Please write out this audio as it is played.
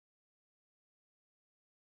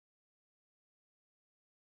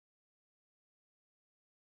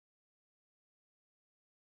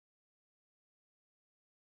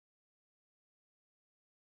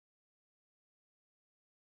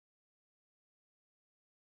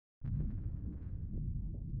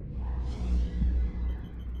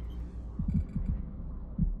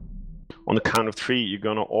On the count of 3, you're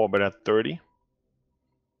gonna orbit at 30.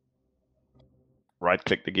 Right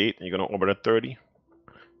click the gate and you're gonna orbit at 30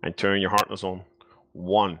 and turn your hardness on.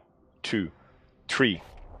 1, 2, 3.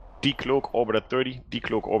 Decloak, orbit at 30.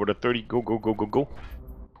 Decloak, orbit at 30. Go, go, go, go, go.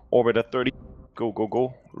 Orbit at 30. Go, go,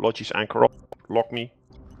 go. Logis anchor up. Lock me.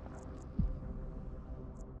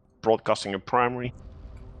 Broadcasting a primary.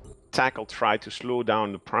 Tackle, try to slow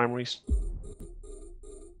down the primaries.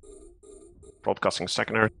 Broadcasting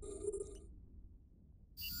secondary.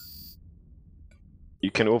 You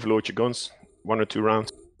can overload your guns. 1 or 2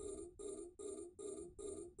 rounds.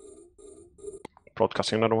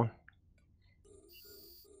 Broadcasting another one.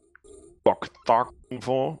 Lock Dark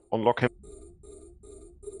 4. Unlock him.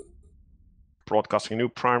 Broadcasting a new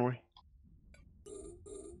primary.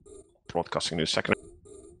 Broadcasting a new secondary.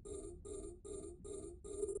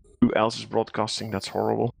 Who else is broadcasting? That's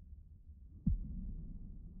horrible.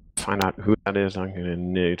 Find out who that is. I'm gonna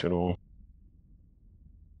need to know.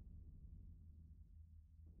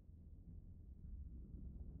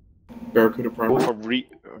 Barracuda primary. Go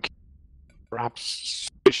for okay. Perhaps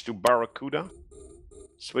switch to Barracuda.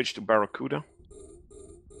 Switch to Barracuda.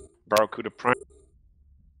 Barracuda prime.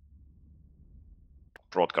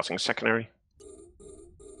 Broadcasting secondary.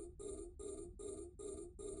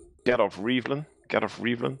 Get off Reveland. Get off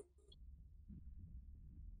Reveland.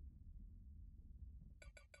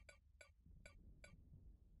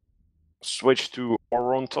 Switch to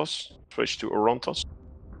Orontos. Switch to Orontos.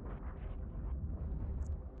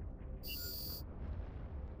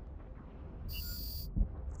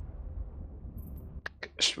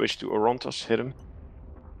 Switch to Orontos. Hit him.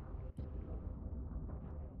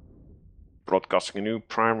 Broadcasting a new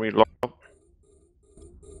primary lockup.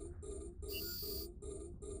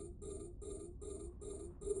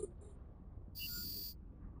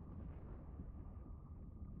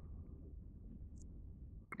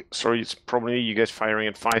 Sorry, it's probably you guys firing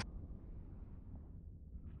at 5.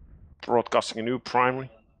 Broadcasting a new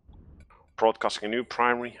primary. Broadcasting a new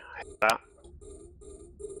primary. Hit that.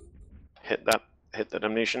 Hit that. Hit the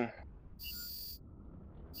damnation.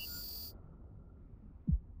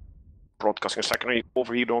 Broadcasting a secondary.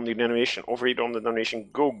 Overheat on the damnation. Overheat on the damnation.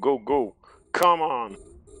 Go, go, go. Come on.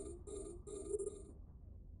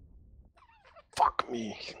 Fuck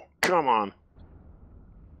me. Come on.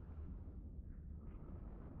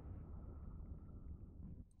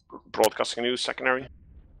 Broadcasting a new secondary.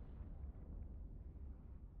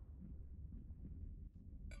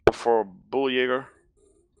 For Bulljäger.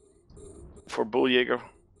 For Bulljäger.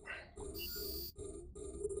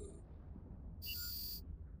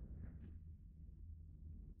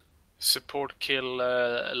 Support kill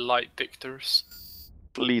light dictators.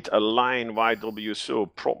 Lead a line YWSO.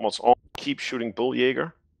 Prop mods on. Keep shooting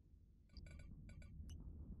Bulljäger.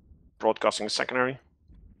 Broadcasting secondary.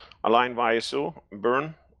 Align YSO.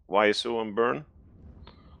 Burn. YSO and burn.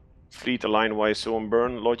 Fleet align YSO and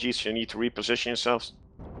burn. Logis, you need to reposition yourselves.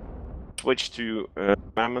 Switch to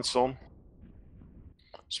Mammothson.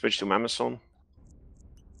 Switch to Mammothson.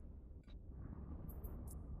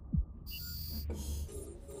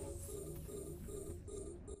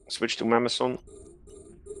 Switch to Mammothson.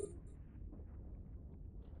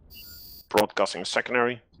 Broadcasting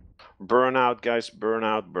secondary. Burn out, guys. Burn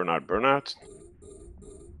out, burn out, burn out.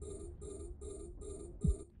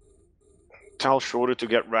 Tell Schroeder to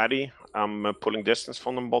get ready. I'm pulling distance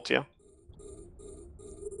from them, Botia.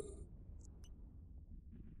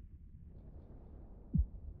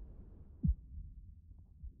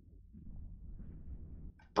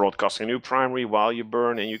 Broadcasting a new primary while you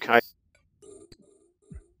burn and you kite.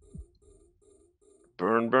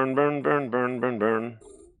 Burn, burn, burn, burn, burn, burn, burn.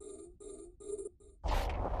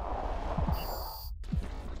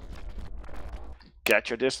 Get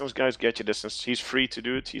your distance, guys. Get your distance. He's free to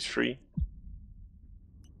do it. He's free.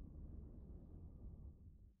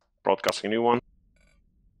 Broadcasting a new one.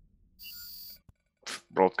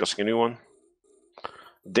 Broadcasting a new one.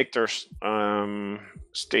 Dictors,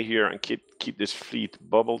 stay here and keep this fleet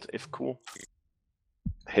bubbled if cool.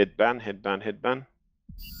 Hit ban, hit ban, hit ban.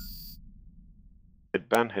 Hit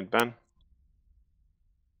ban, hit ban.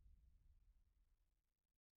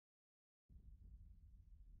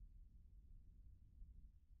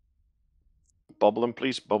 Bubble them,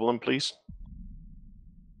 please. Bubble them, please.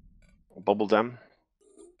 Bubble them.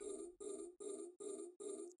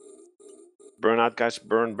 Burn out, guys.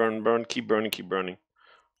 Burn, burn, burn. Keep burning, keep burning.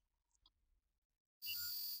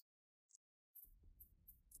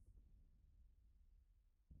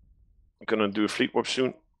 I'm gonna do a fleet warp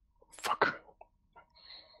soon. Fuck.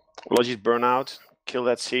 Logis burn out. Kill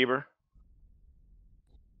that saber.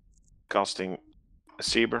 Casting a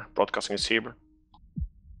saber. Broadcasting a saber.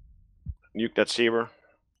 nuke that saber.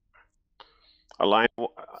 Align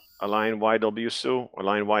YWSU,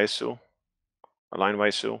 align YSU, align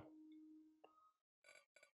YSU.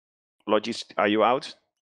 Logis, are you out?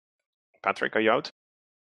 Patrick, are you out?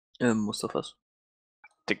 Most of us.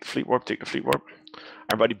 Take the fleet warp, take the fleet warp.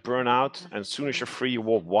 Everybody burn out, and as soon as you're free, you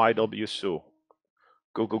warp YWSU.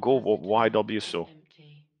 Go, go, go, warp YWSU.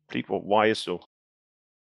 Fleet warp YSU.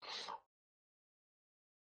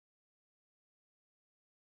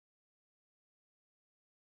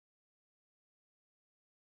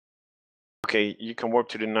 Okay, you can warp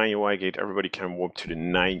to the 9 UI gate. Everybody can warp to the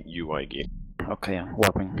 9 UI gate. Okay, I'm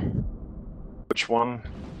warping. Which one?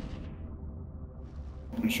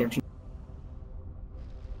 Instruction.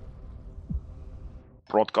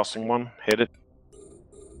 Broadcasting one. Hit it.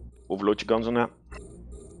 Overload your guns on that.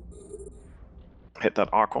 Hit that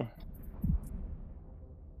Archon.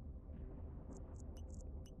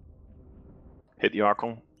 Hit the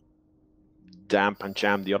Archon. Damp and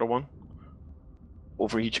jam the other one.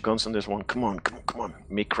 Overheat your guns on this one. Come on, come on, come on.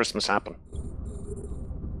 Make Christmas happen.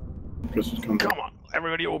 Christmas coming. Come on.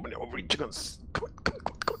 Everybody overheat your guns. Come on, come on,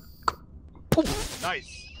 come on, come on. Come on. Poof.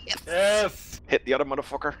 Nice. Yes! Hit the other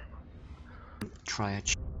motherfucker.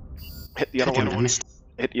 Triage. Hit the other one. Missed.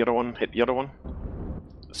 Hit the other one. Hit the other one.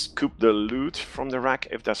 Scoop the loot from the rack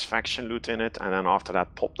if there's faction loot in it, and then after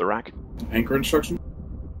that, pop the rack. Anchor instruction.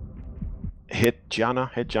 Hit Jana.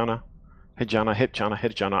 Hit Jana. Hit Jana. Hit Jana.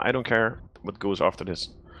 Hit Jana. I don't care what goes after this.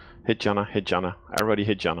 Hit Jana. Hit Jana. I already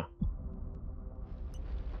hit Jana.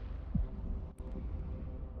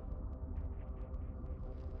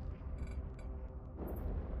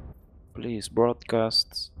 Please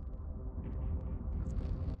broadcast.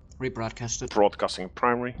 Rebroadcasted. Broadcasting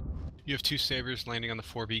primary. You have 2 sabers landing on the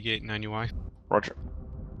 4B gate 9 UI. Roger.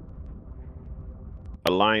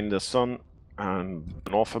 Align the sun and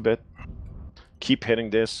burn off a bit. Keep hitting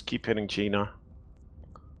this. Keep hitting Gina.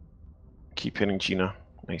 Keep hitting Gina.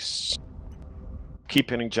 Nice. Keep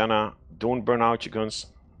hitting Jana. Don't burn out your guns.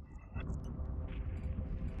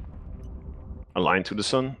 Align to the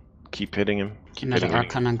sun. Keep hitting him. Keep Another hitting him.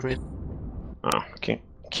 Archon on grid. Ah, okay.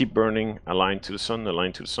 Keep burning. Align to the sun.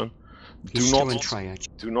 Align to the sun. He's still in triage.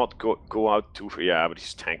 Do not go out too far. Yeah, but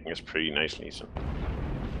he's tanking us pretty nicely, so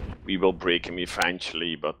we will break him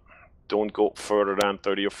eventually, but don't go further than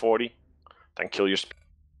 30 or 40. Then kill your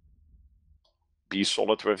be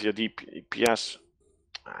solid with your DPS.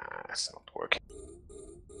 Ah, it's not working.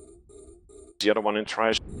 The other one in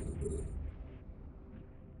triage.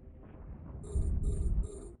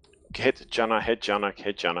 Hit Jana, hit Jana,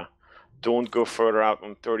 hit Jana. Don't go further out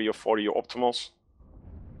than 30 or 40 your optimals.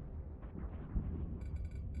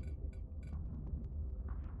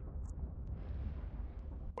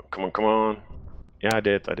 Come on, come on. Yeah, I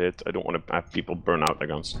did. I don't want to have people burn out their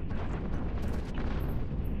guns.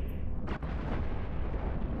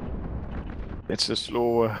 It's a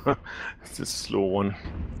slow, it's a slow one.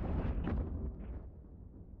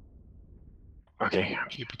 Okay.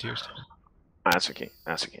 Keep it used. That's okay.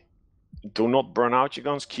 That's okay. Do not burn out your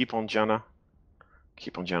guns. Keep on Jana.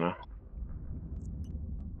 Keep on Jana.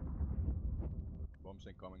 Bombs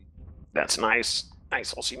incoming. That's nice.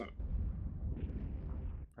 Nice, Ossim.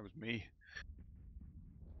 That was me.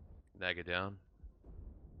 Nag it down.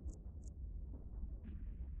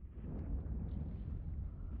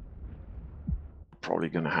 Probably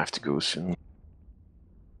gonna have to go soon.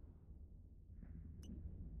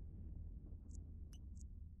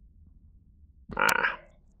 Ah.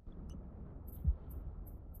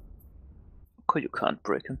 You can't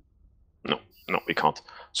break him. No, we can't.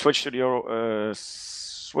 Switch to the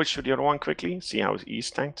other one quickly. See how he's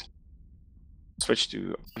tanked. Switch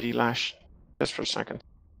to V-Lash just for a second.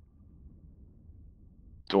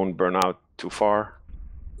 Don't burn out too far.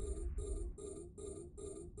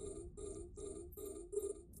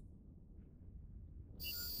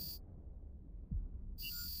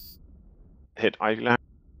 Hit Ivy Lash.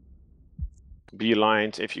 Be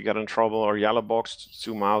aligned if you get in trouble or yellow box,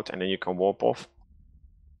 zoom out and then you can warp off.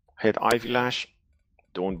 Hit Ivy Lash.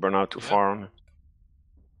 Don't burn out too far on it.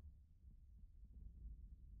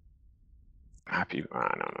 Happy.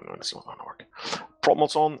 No, that's not gonna work. Prop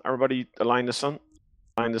mods on. Everybody align the sun.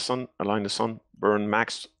 Align the sun. Align the sun. Burn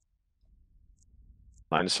max.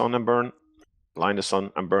 Align the sun and burn. Align the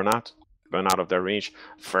sun and burn out. Burn out of their range.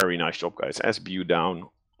 Very nice job, guys. SBU down.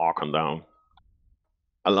 Archon down.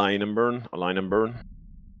 Align and burn. Align and burn.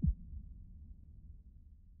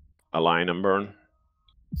 Align and burn.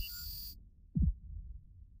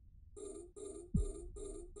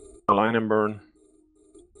 Align and burn.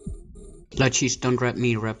 Lachis, don't rep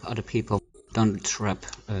me, rep other people. Don't rep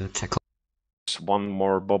Tackle. There's one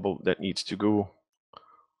more bubble that needs to go.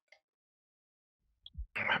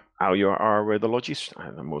 how you are with the lodges,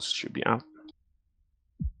 and the most should be out.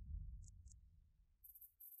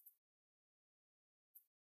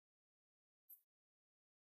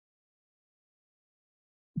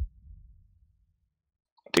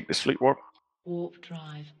 Take this fleet warp. Warp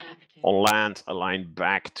drive active. On land, align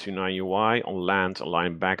back to 9 UI. On land,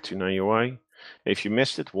 align back to 9 UI. If you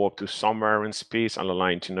missed it, warp to somewhere in space and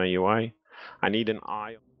align to 9 UI. I need an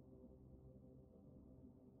eye.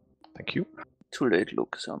 Thank you. Too late,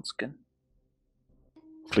 Lucas on skin.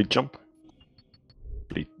 Fleet jump.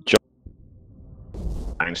 Fleet jump.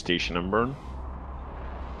 Line station and burn.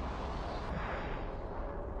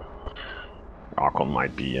 Archon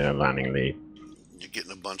might be landing late. You're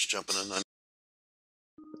getting a bunch jumping in.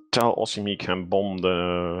 Tell Ossim he can bomb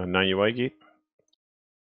the 9 UI gate.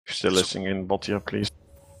 If you're still listening in, Botia, please.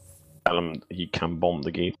 Tell him he can bomb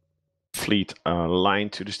the gate. Fleet line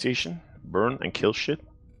to the station. Burn and kill shit.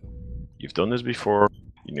 You've done this before.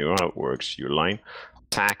 You know how it works. You line,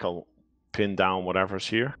 tackle, pin down whatever's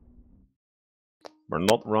here. We're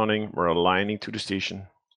not running. We're aligning to the station.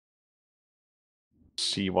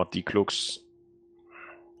 See what decloaks.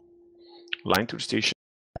 Line to the station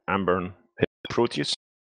and burn. Hit the Proteus.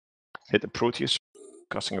 Hit the Proteus.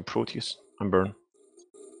 Casting a Proteus and burn.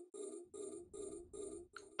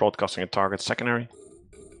 Broadcasting a target secondary.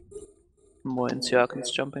 More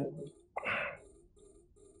Inciarchons jumping.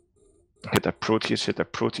 Hit that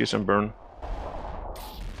Proteus and burn.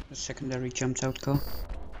 The secondary jumped out, go. What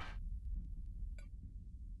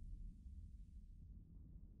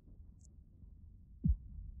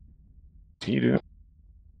do you do?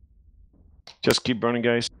 Just keep burning,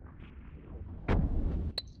 guys.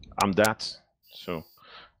 I'm dead. So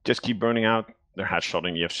just keep burning out. They're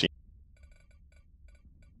headshotting the FC.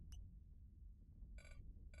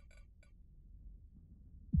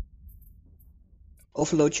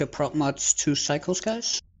 Overload your prop mods 2 cycles,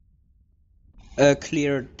 guys.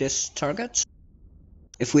 Clear this target.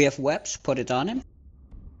 If we have webs, put it on him.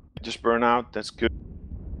 Just burn out. That's good.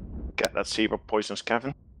 Get that saber poisons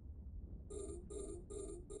Kevin.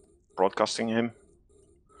 Broadcasting him.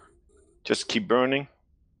 Just keep burning.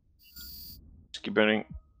 Just keep burning.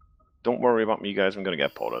 Don't worry about me, guys. I'm gonna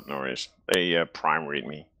get potted. No worries. They prime read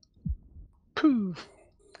me. Poof.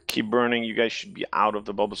 Keep burning. You guys should be out of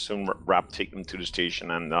the bubble soon. Wrap, take them to the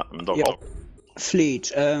station and Yep.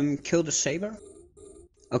 Fleet, kill the saber.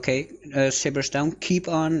 Okay, saber's down. Keep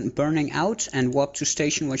on burning out and warp to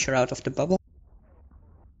station once you're out of the bubble.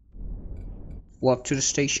 Warp to the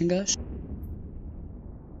station, guys.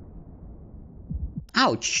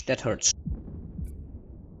 Ouch, that hurts.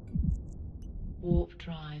 Warp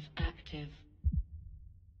drive active.